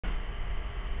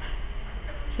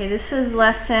Okay, this is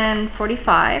lesson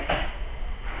 45,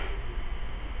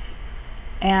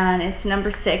 and it's number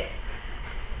 6.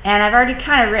 And I've already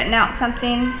kind of written out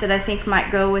something that I think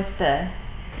might go with the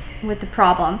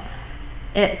problem.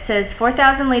 It says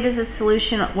 4,000 liters of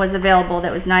solution was available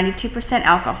that was 92%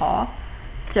 alcohol.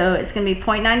 So it's going to be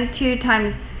 0.92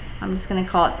 times, I'm just going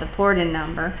to call it the poured-in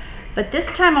number. But this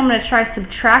time I'm going to try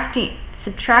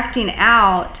subtracting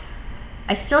out.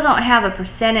 I still don't have a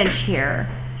percentage here.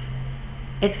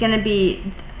 It's going to be,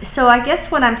 so I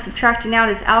guess what I'm subtracting out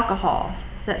is alcohol.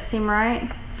 Does that seem right?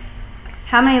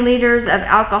 How many liters of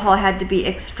alcohol had to be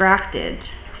extracted?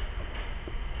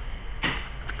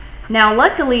 Now,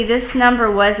 luckily, this number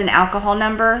was an alcohol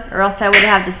number, or else I would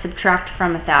have to subtract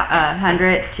from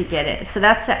 100 to get it. So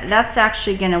that's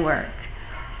actually going to work.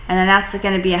 And then that's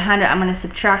going to be 100. I'm going to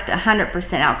subtract 100%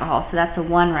 alcohol, so that's a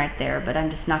 1 right there, but I'm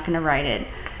just not going to write it.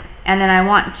 And then I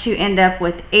want to end up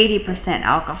with 80%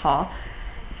 alcohol.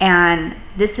 And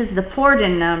this is the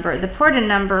poured-in number. The poured-in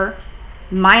number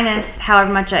minus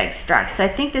however much I extract. So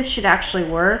I think this should actually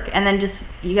work. And then just,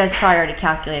 you guys probably already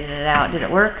calculated it out. Did it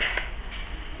work?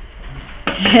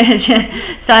 So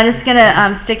I'm just going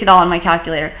to stick it all in my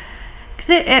calculator.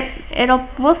 Because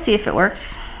we'll see if it works.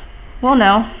 We'll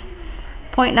know.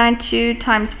 0.92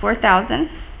 times 4,000.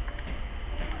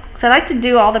 So I like to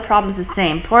do all the problems the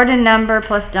same. Poured-in number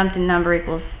plus dumped-in number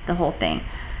equals the whole thing.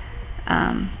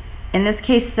 In this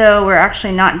case, though, we're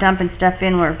actually not dumping stuff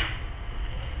in, we're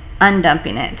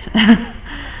undumping it.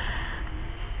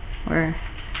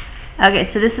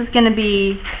 Okay, so this is going to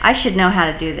be, I should know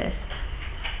how to do this.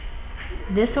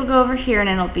 This will go over here, and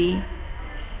it'll be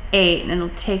 8, and it'll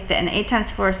take that, and 8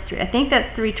 times 4 is 3. I think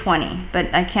that's 320,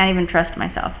 but I can't even trust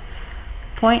myself.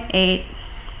 0.8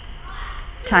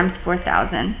 times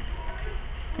 4,000.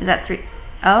 Is that 3?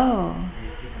 Oh.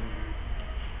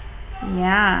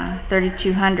 Yeah,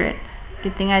 3,200.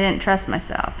 Good thing I didn't trust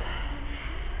myself.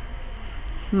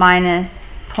 Minus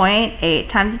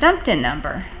 0.8 times dumped-in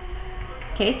number.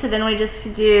 Okay, so then we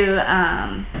just do,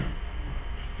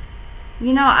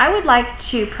 you know, I would like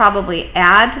to probably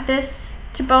add this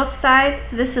to both sides.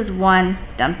 This is 1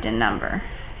 dumped-in number.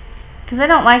 Because I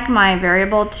don't like my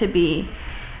variable to be,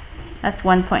 that's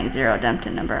 1.0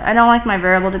 dumped-in number. I don't like my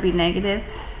variable to be negative.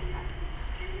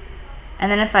 And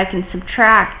then if I can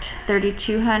subtract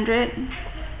 3,200,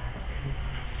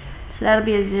 so that'll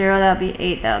be a 0, that'll be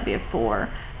 8, that'll be a 4.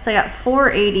 So I got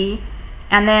 480,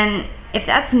 and then if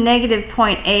that's negative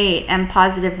 0.8 and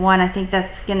positive 1, I think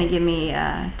that's going to give me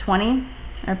 20,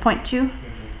 or 0.2.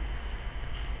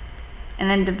 And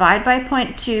then divide by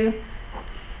 0.2,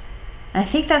 I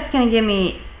think that's going to give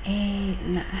me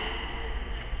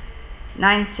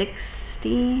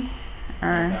 960,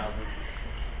 or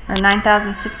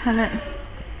 9,600.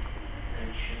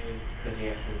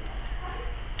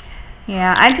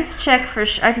 Yeah, I just check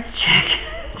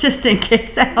just in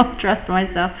case. I don't trust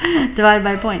myself. Divided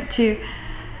by 0.2.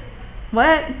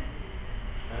 What?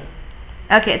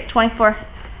 Okay, it's 24.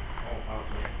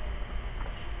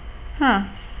 Huh.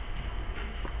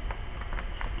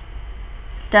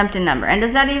 Dumped-in number. And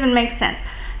does that even make sense?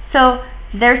 So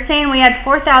they're saying we had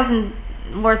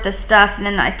 4,000 worth of stuff, and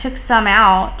then I took some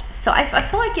out. So I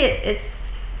feel like it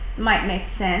might make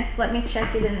sense. Let me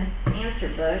check it in the answer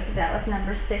book. That was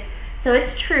number 6. So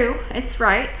it's true. It's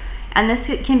right. And this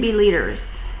can be liters,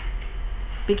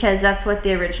 because that's what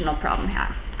the original problem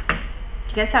had.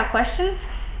 Do you guys have questions?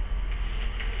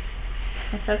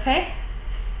 That's okay?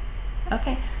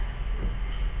 Okay.